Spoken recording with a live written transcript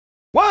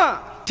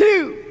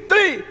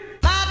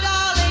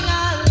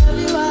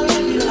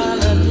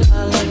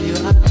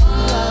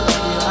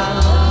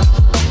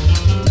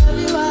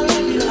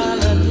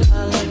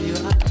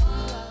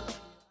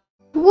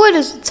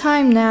is the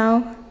time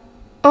now?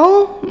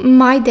 Oh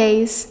my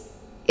days.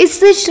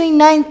 It's literally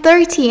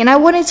 9:30 and I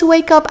wanted to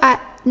wake up at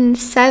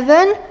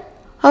 7.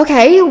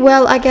 Okay,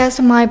 well, I guess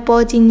my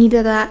body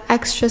needed that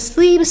extra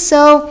sleep,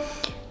 so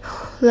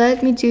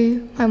let me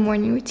do my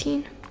morning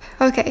routine.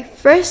 Okay,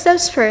 first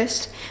steps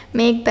first,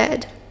 make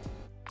bed.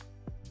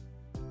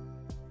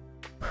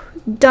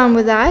 Done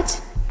with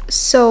that.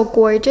 So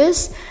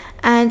gorgeous.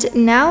 And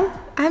now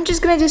I'm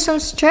just gonna do some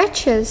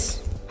stretches.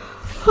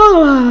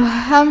 Oh,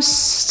 I'm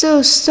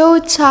so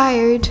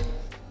tired.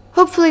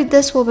 Hopefully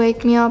this will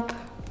wake me up.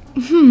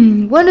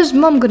 When is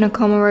mom gonna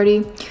come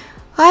already?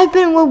 I've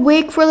been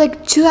awake for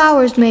like 2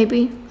 hours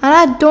maybe, and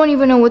I don't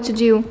even know what to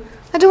do.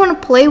 I don't want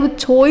to play with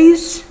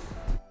toys.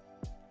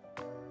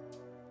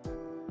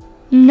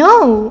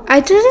 No, I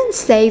didn't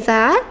say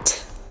that.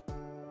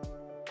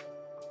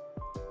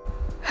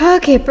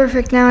 Okay,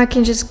 perfect. Now I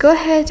can just go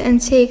ahead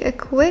and take a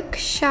quick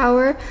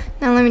shower.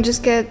 Now let me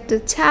just get the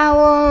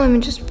towel. Let me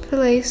just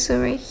place it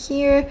right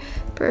here.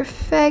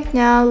 Perfect.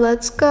 Now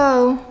let's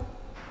go.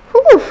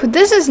 Whew,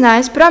 this is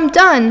nice, but I'm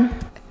done.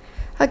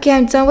 Okay,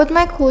 I'm done with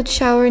my cold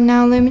shower.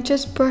 Now let me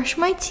just brush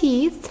my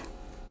teeth.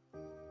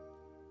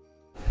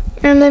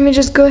 And let me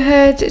just go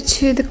ahead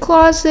to the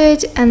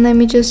closet and let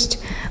me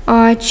just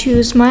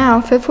choose my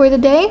outfit for the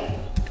day.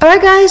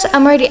 Alright guys,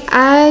 I'm already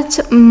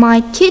at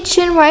my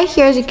kitchen right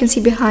here, as you can see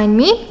behind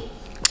me.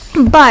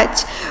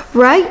 But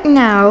right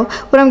now,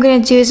 what I'm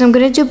going to do is I'm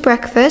going to do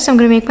breakfast. I'm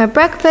going to make my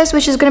breakfast,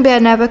 which is going to be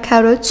an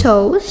avocado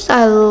toast.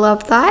 I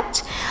love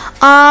that.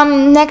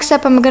 Next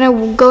up, I'm going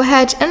to go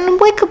ahead and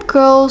wake up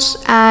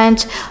girls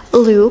and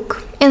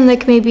Luke in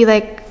like maybe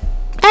like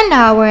an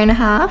hour and a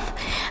half.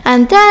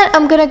 And then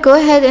I'm going to go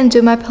ahead and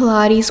do my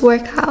Pilates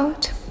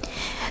workout.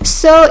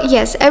 So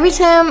yes, every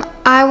time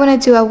I want to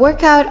do a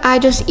workout, I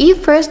just eat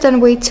first, then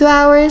wait 2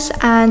 hours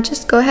and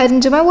just go ahead and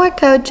do my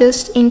workout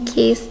just in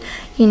case,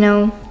 you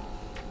know.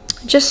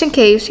 Just in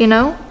case, you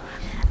know.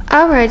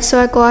 Alright, so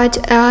I got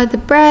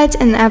the bread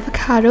and the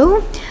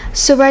avocado.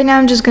 So right now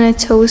I'm just gonna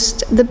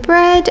toast the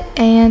bread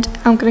and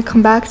I'm gonna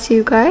come back to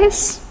you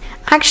guys.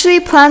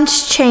 Actually,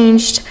 plans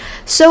changed.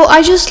 So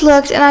I just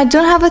looked and I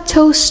don't have a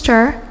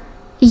toaster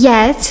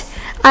yet.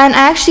 And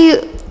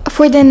actually,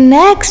 for the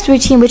next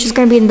routine, which is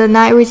going to be in the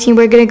night routine,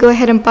 we're going to go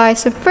ahead and buy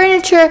some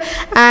furniture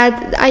at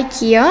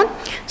IKEA.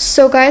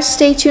 So guys,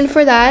 stay tuned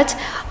for that.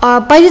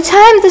 By the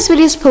time this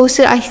video is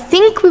posted, I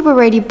think we've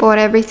already bought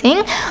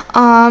everything.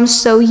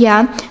 So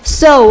yeah.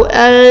 So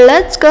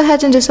let's go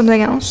ahead and do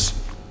something else.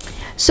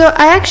 So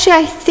I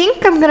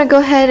think I'm going to go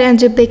ahead and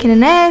do bacon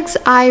and eggs.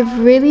 I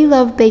really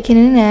love bacon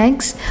and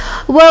eggs.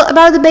 Well,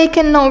 about the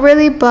bacon, not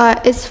really,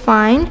 but it's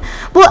fine.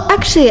 Well,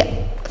 actually,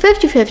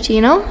 50-50,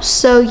 you know.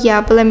 So yeah,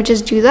 but let me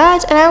just do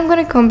that and I'm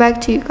gonna come back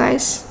to you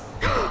guys.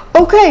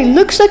 Okay,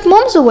 looks like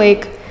mom's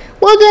awake.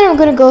 Well, then I'm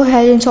gonna go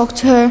ahead and talk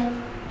to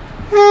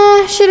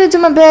her. Should I do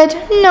my bed?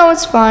 No,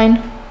 it's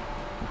fine.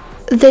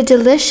 The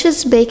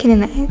delicious bacon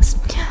and eggs.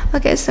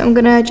 Okay, so I'm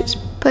gonna just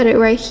put it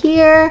right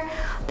here.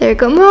 There you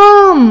go.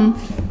 Mom!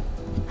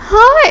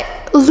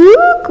 Hi!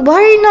 Luke, why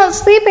are you not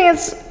sleeping?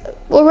 It's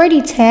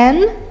already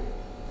 10.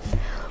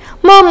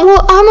 Mom,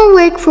 well, I'm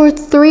awake for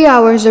 3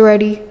 hours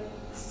already.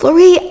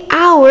 3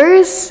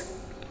 hours?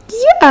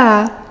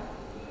 Yeah.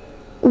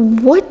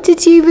 What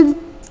did you even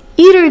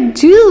eat or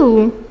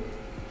do?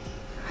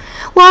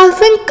 Well, I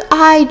think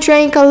I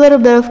drank a little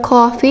bit of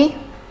coffee.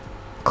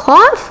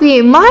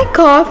 Coffee? My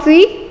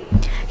coffee?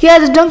 Yeah,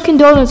 the Dunkin'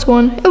 Donuts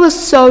one. It was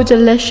so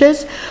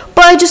delicious.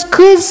 But I just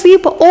couldn't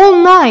sleep all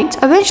night.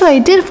 Eventually I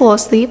did fall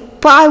asleep.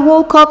 But I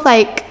woke up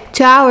like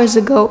 2 hours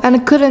ago and I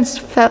couldn't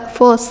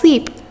fall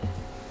asleep.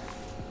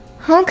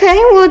 Okay,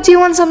 well, do you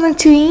want something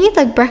to eat,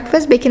 like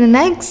breakfast, bacon and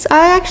eggs?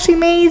 I actually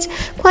made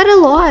quite a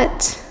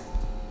lot.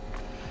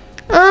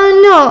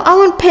 No, I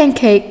want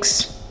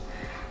pancakes.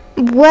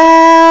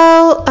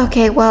 Well,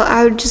 okay, well,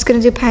 I'm just gonna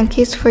do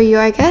pancakes for you,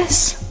 I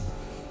guess.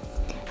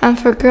 And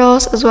for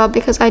girls as well,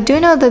 because I do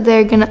know that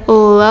they're gonna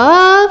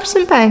love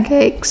some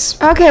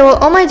pancakes. Okay, well,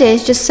 on my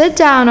days, just sit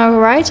down,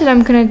 alright, and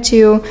I'm gonna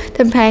do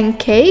the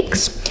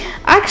pancakes.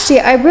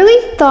 Actually, I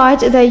really thought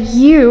that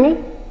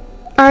you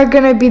are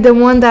gonna be the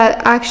one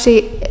that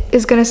actually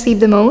is gonna sleep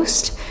the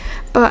most,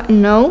 but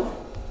no.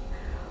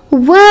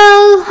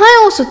 Well, I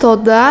also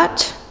thought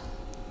that.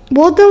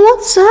 Well, then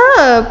what's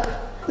up?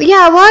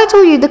 Yeah, well, I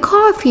told you the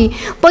coffee,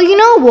 but you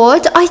know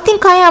what, I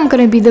think I am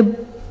gonna be the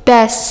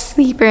best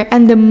sleeper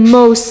and the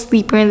most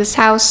sleeper in this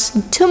house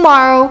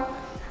tomorrow.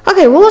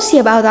 Okay, we'll see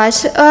about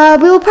that.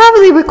 We will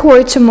probably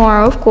record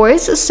tomorrow, of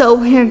course. So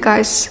here,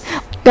 guys,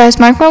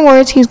 mark my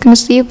words, he's gonna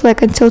sleep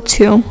like until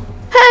 2.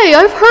 Hey,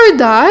 I've heard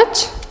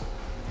that.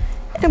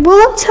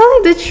 Well, I'm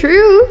telling the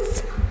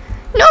truth.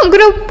 No, I'm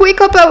gonna wake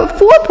up at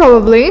 4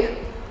 probably.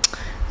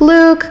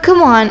 Luke,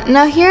 come on.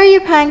 Now here are your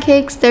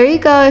pancakes. There you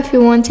go. If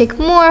you want to take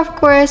more, of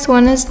course,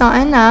 one is not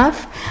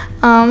enough.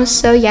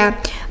 So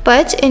yeah.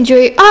 But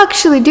enjoy.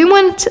 Actually, do you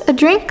want a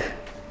drink?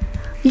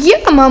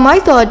 Yeah, Mom, I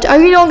thought. Are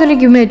you not gonna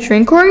give me a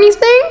drink or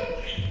anything?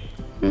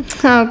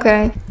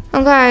 Okay.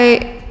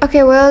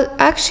 Okay, well,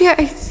 actually,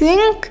 I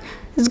think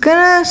it's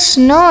gonna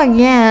snow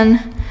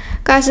again.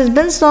 Guys, it's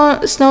been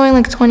snowing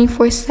like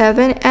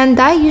 24/7, and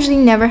that usually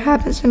never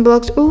happens in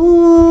Blox.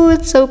 Ooh,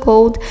 it's so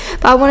cold.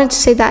 But I wanted to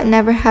say that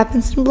never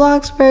happens in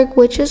Bloxburg,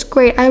 which is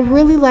great. I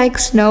really like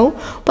snow,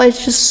 but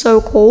it's just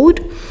so cold.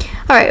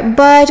 Alright,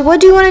 but what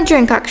do you want to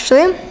drink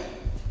actually?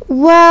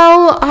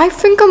 Well, I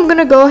think I'm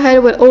gonna go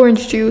ahead with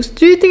orange juice.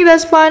 Do you think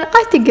that's fine?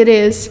 I think it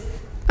is.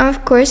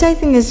 Of course, I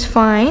think it's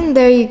fine.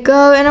 There you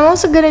go. And I'm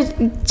also gonna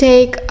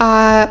take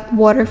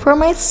water for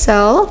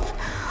myself.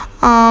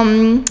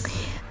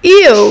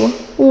 Ew,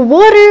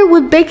 water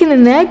with bacon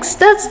and eggs?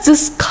 That's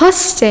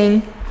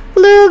disgusting.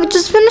 Look,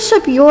 just finish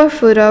up your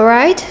food,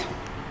 alright?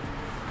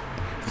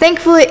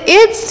 Thankfully,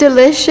 it's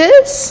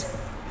delicious.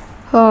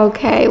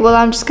 Okay, well,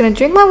 I'm just gonna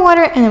drink my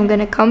water and I'm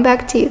gonna come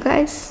back to you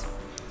guys.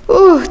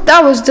 Ooh,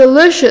 that was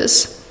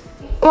delicious.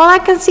 Well, I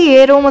can see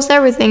it, almost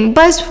everything,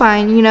 but it's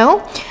fine, you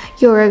know?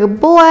 You're a good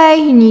boy,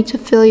 you need to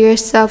fill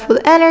yourself with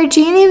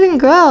energy, and even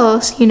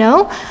girls, you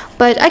know?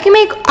 But I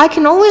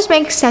can always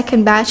make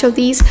second batch of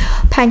these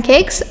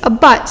pancakes,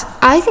 but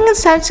I think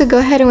it's time to go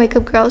ahead and wake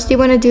up girls. Do you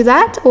want to do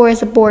that, or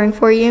is it boring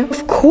for you?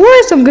 Of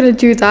course I'm gonna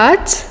do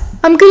that.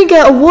 I'm gonna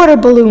get a water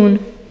balloon.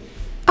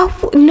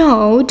 Oh,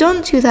 no,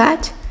 don't do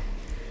that.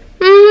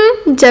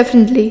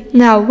 Definitely.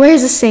 Now,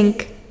 where's the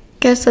sink?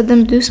 Guess let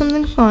them do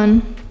something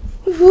fun.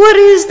 What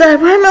is that?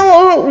 Why am I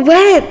all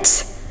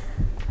wet?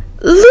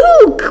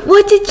 Luke,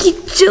 what did you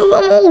do?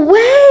 I'm all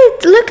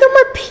wet. Look at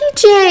my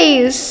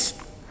PJs.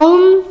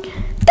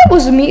 That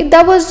was me.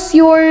 That was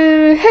your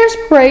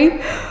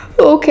hairspray.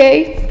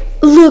 Okay.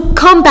 Luke,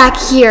 come back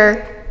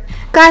here.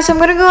 Guys, I'm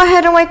gonna go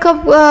ahead and wake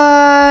up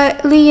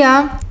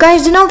Leah.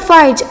 Guys, do not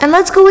fight. And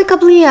let's go wake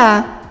up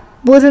Leah.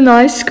 With an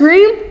ice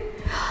cream?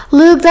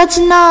 Luke, that's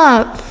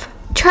enough.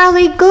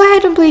 Charlie, go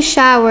ahead and please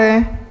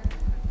shower.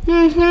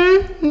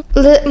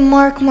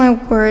 Mark my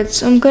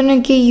words. I'm gonna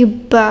get you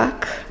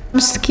back. I'm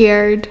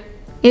scared.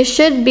 You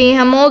should be.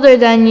 I'm older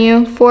than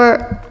you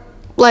for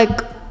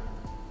like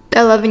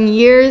 11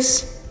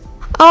 years.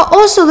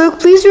 Also, Luke,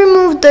 please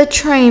remove the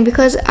train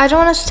because I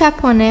don't want to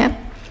step on it.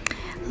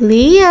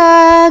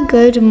 Leah,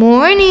 good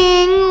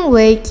morning.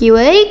 Wakey,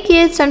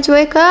 wakey. It's time to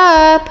wake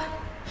up.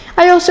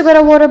 I also got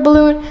a water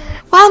balloon.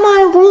 Why am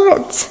I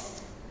wet?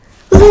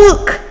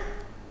 Luke,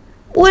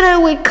 when I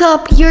wake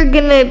up, you're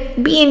gonna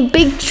be in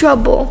big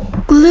trouble.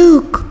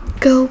 Luke,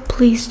 go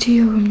please to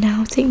your room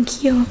now.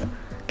 Thank you.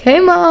 Okay,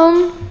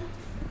 Mom.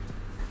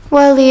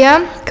 Well,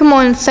 Leah, come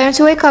on, it's time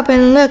to wake up,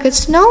 and look, it's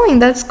snowing.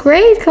 That's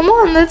great. Come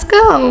on, let's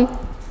go.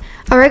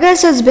 Alright, guys,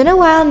 so it's been a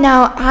while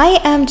now. I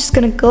am just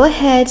gonna go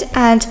ahead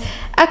and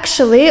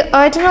actually,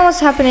 I don't know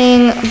what's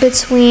happening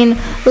between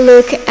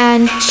Luke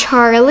and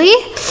Charlie.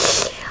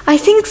 I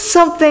think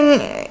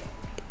something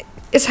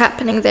is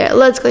happening there.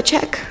 Let's go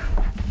check.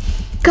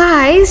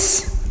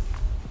 Guys,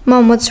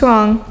 Mom, what's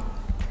wrong?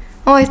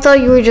 Oh, I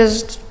thought you were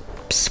just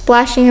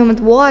splashing him with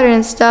water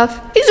and stuff.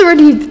 He's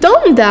already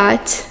done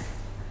that.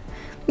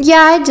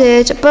 Yeah, I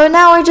did, but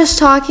now we're just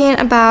talking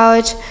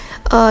about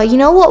you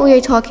know what we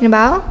are talking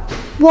about?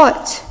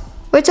 What?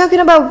 We're talking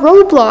about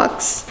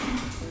Roblox.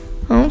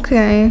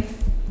 Okay.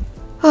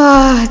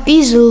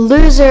 These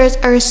losers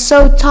are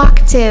so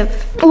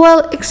talkative.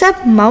 Well,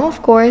 except Mom,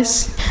 of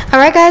course.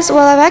 Alright guys,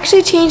 well, I've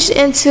actually changed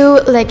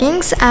into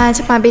leggings and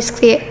my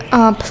basically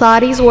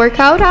Pilates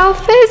workout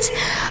outfit.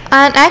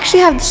 And I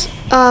actually have this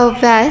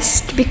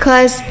vest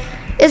because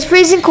it's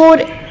freezing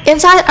cold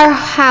inside our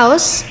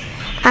house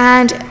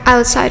and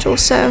outside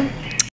also.